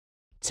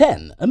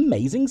10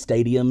 amazing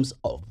stadiums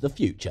of the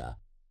future.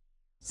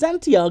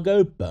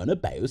 Santiago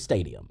Bernabéu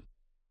Stadium.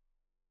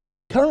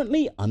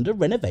 Currently under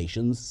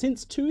renovations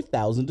since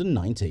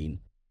 2019,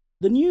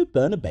 the new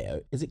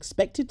Bernabéu is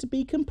expected to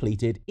be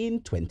completed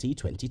in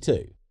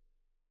 2022.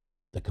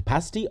 The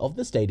capacity of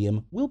the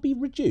stadium will be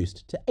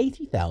reduced to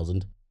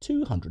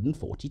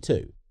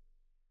 80,242.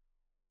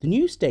 The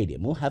new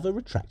stadium will have a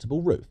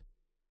retractable roof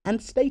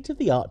and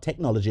state-of-the-art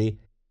technology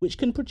which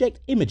can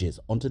project images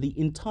onto the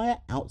entire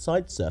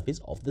outside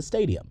surface of the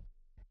stadium,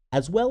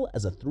 as well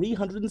as a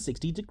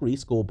 360-degree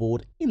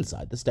scoreboard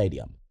inside the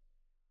stadium.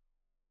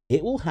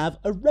 It will have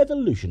a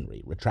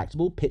revolutionary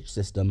retractable pitch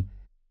system,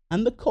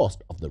 and the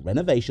cost of the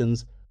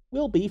renovations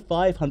will be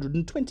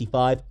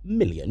 €525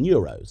 million.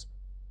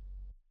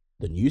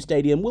 The new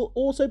stadium will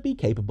also be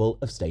capable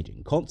of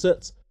staging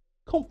concerts,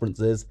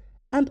 conferences,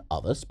 and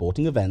other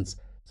sporting events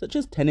such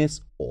as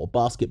tennis or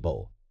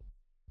basketball.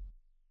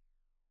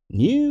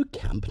 New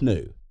Camp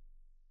Nou.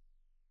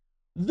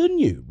 The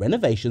new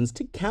renovations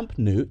to Camp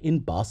Nou in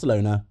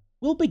Barcelona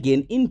will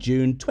begin in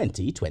June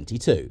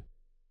 2022.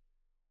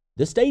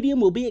 The stadium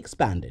will be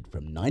expanded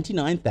from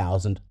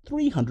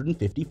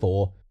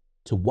 99,354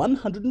 to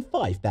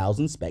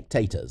 105,000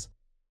 spectators,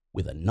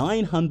 with a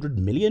 €900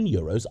 million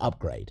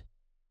upgrade.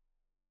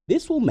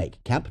 This will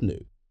make Camp Nou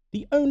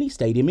the only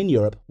stadium in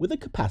Europe with a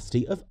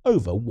capacity of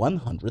over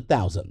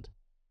 100,000.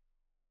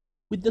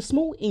 With the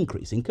small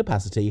increase in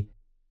capacity,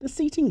 the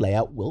seating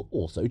layout will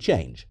also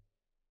change.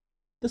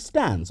 The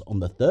stands on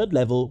the third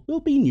level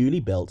will be newly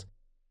built,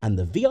 and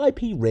the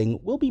VIP ring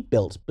will be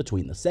built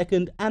between the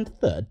second and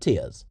third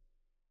tiers.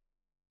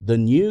 The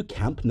new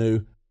Camp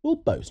Nou will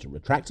boast a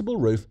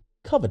retractable roof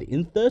covered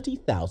in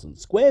 30,000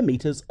 square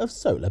meters of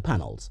solar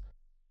panels.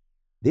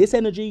 This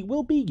energy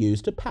will be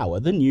used to power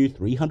the new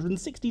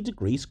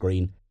 360-degree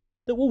screen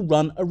that will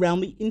run around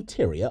the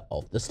interior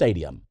of the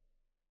stadium.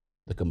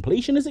 The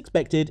completion is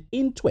expected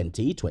in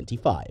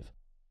 2025.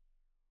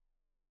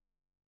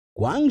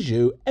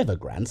 Guangzhou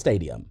Evergrande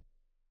Stadium.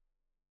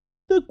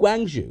 The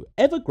Guangzhou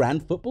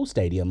Evergrande Football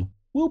Stadium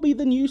will be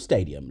the new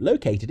stadium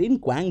located in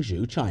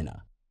Guangzhou,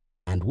 China,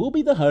 and will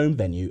be the home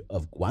venue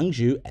of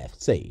Guangzhou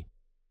FC.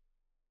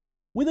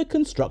 With a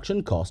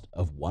construction cost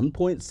of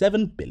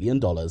 $1.7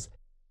 billion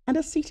and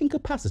a seating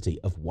capacity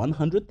of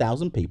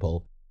 100,000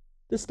 people,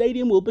 the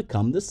stadium will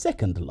become the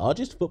second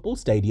largest football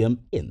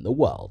stadium in the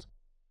world.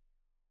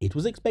 It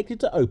was expected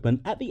to open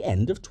at the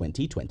end of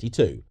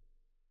 2022,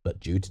 but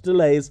due to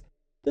delays,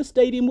 the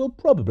stadium will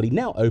probably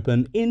now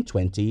open in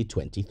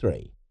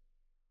 2023.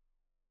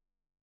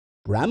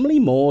 Bramley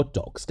Moore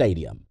Dock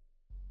Stadium.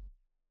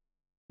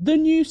 The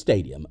new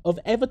stadium of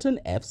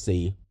Everton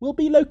FC will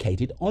be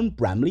located on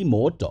Bramley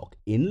Moore Dock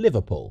in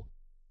Liverpool.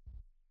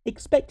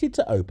 Expected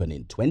to open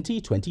in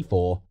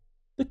 2024,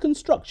 the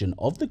construction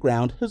of the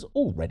ground has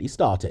already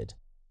started.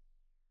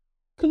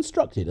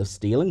 Constructed of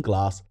steel and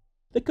glass,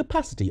 the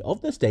capacity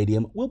of the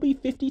stadium will be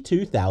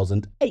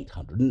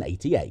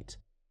 52,888.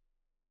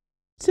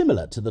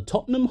 Similar to the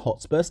Tottenham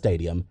Hotspur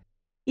Stadium,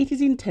 it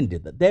is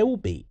intended that there will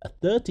be a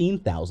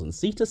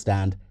 13,000-seater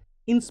stand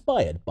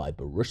inspired by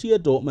Borussia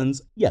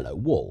Dortmund's Yellow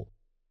Wall.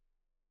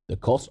 The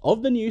cost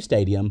of the new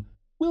stadium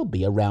will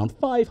be around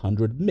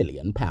 £500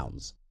 million.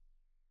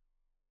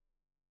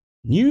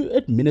 New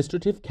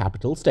Administrative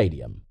Capital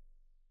Stadium.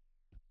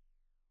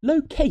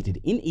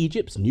 Located in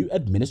Egypt's new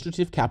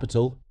administrative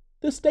capital,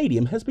 the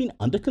stadium has been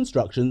under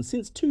construction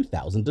since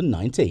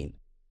 2019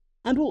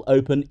 and will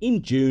open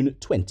in June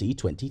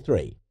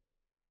 2023.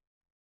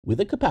 With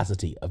a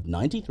capacity of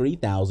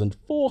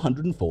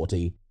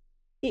 93,440,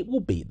 it will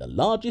be the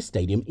largest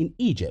stadium in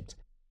Egypt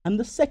and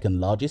the second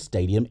largest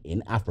stadium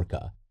in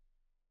Africa.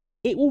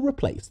 It will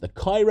replace the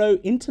Cairo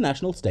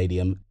International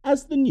Stadium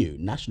as the new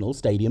National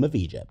Stadium of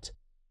Egypt.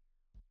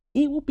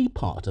 It will be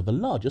part of a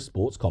larger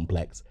sports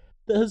complex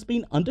that has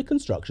been under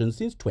construction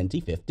since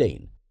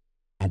 2015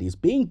 and is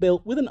being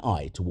built with an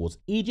eye towards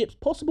Egypt's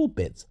possible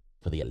bids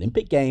for the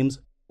Olympic Games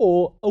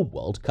or a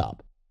World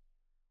Cup.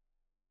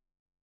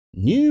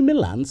 New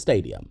Milan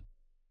Stadium.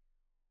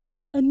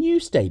 A new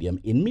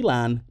stadium in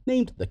Milan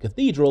named the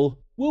Cathedral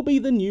will be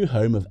the new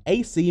home of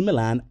AC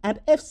Milan and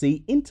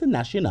FC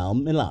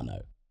Internazionale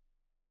Milano.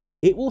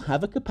 It will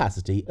have a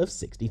capacity of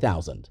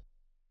 60,000.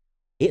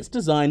 Its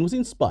design was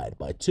inspired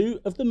by two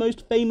of the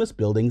most famous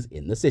buildings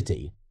in the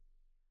city,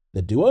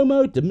 the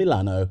Duomo di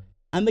Milano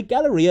and the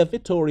Galleria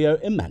Vittorio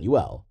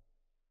Emanuele.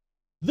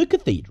 The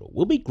cathedral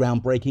will be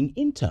groundbreaking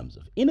in terms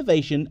of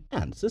innovation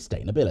and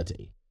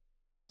sustainability.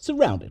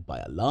 Surrounded by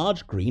a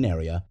large green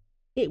area,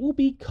 it will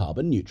be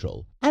carbon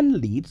neutral and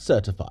LEED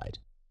certified,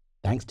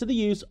 thanks to the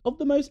use of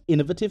the most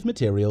innovative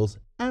materials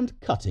and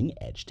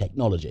cutting-edge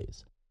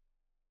technologies.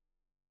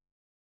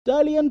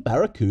 Dalian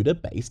Barracuda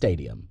Bay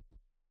Stadium.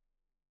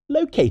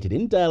 Located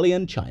in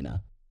Dalian,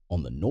 China,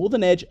 on the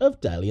northern edge of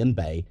Dalian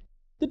Bay,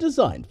 the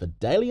design for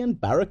Dalian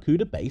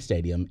Barracuda Bay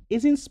Stadium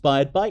is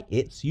inspired by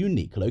its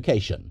unique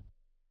location.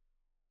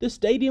 The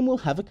stadium will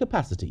have a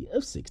capacity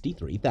of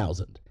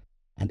 63,000,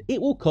 and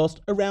it will cost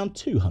around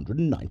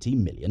 $290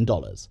 million.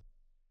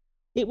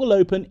 It will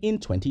open in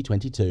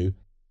 2022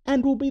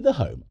 and will be the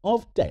home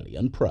of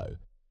Dalian Pro.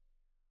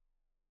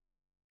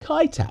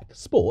 Kai Tak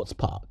Sports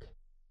Park.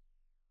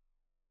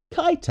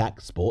 Kai Tak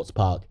Sports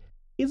Park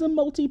is a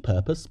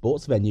multi-purpose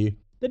sports venue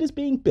that is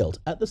being built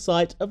at the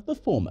site of the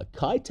former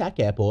Kai Tak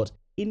Airport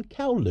in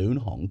Kowloon,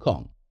 Hong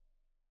Kong.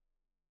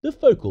 The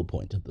focal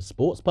point of the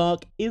sports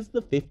park is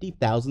the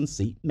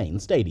 50,000-seat main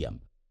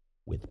stadium,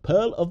 with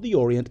Pearl of the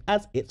Orient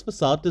as its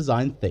facade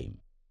design theme.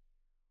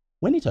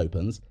 When it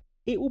opens,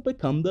 it will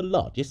become the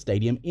largest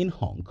stadium in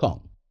Hong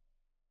Kong.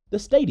 The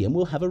stadium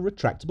will have a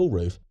retractable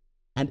roof,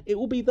 and it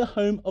will be the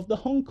home of the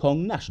Hong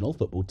Kong national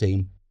football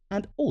team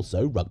and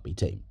also rugby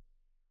team.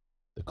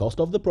 The cost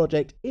of the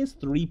project is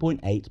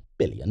 $3.8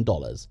 billion.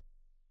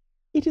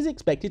 It is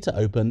expected to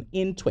open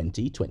in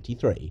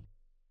 2023.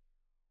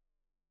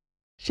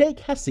 Sheikh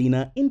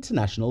Hasina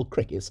International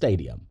Cricket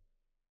Stadium.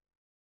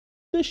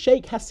 The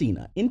Sheikh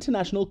Hasina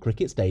International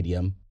Cricket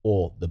Stadium,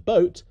 or the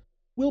Boat,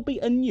 will be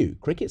a new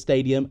cricket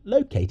stadium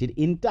located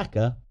in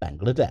Dhaka,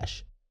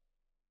 Bangladesh.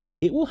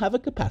 It will have a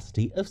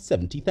capacity of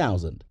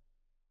 70,000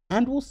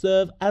 and will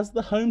serve as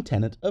the home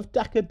tenant of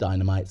Dhaka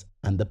Dynamites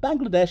and the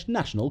Bangladesh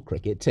national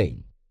cricket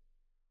team.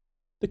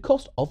 The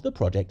cost of the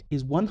project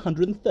is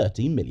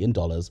 $130 million,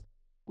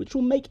 which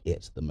will make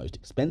it the most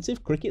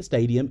expensive cricket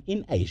stadium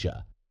in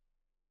Asia.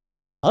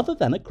 Other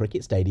than a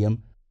cricket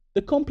stadium,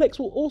 the complex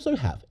will also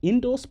have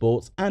indoor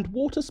sports and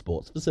water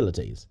sports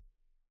facilities.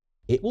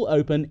 It will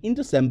open in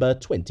December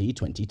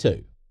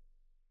 2022.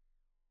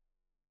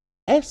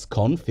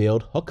 S-Con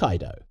Field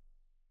Hokkaido.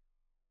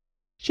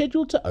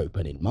 Scheduled to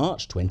open in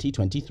March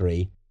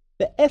 2023,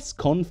 the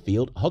S-Con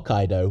Field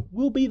Hokkaido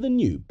will be the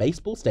new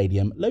baseball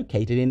stadium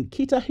located in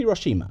Kita,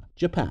 Hiroshima,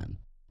 Japan.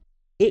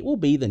 It will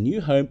be the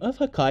new home of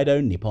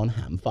Hokkaido Nippon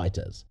Ham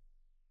Fighters.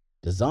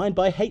 Designed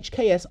by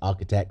HKS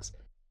Architects,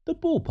 the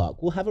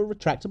ballpark will have a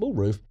retractable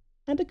roof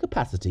and a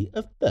capacity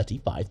of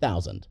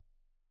 35,000.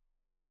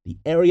 The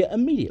area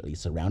immediately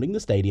surrounding the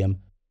stadium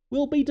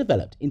will be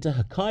developed into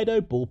Hokkaido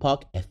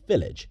Ballpark F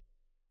Village,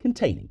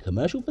 containing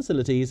commercial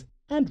facilities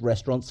and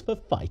restaurants for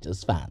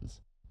fighters'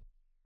 fans.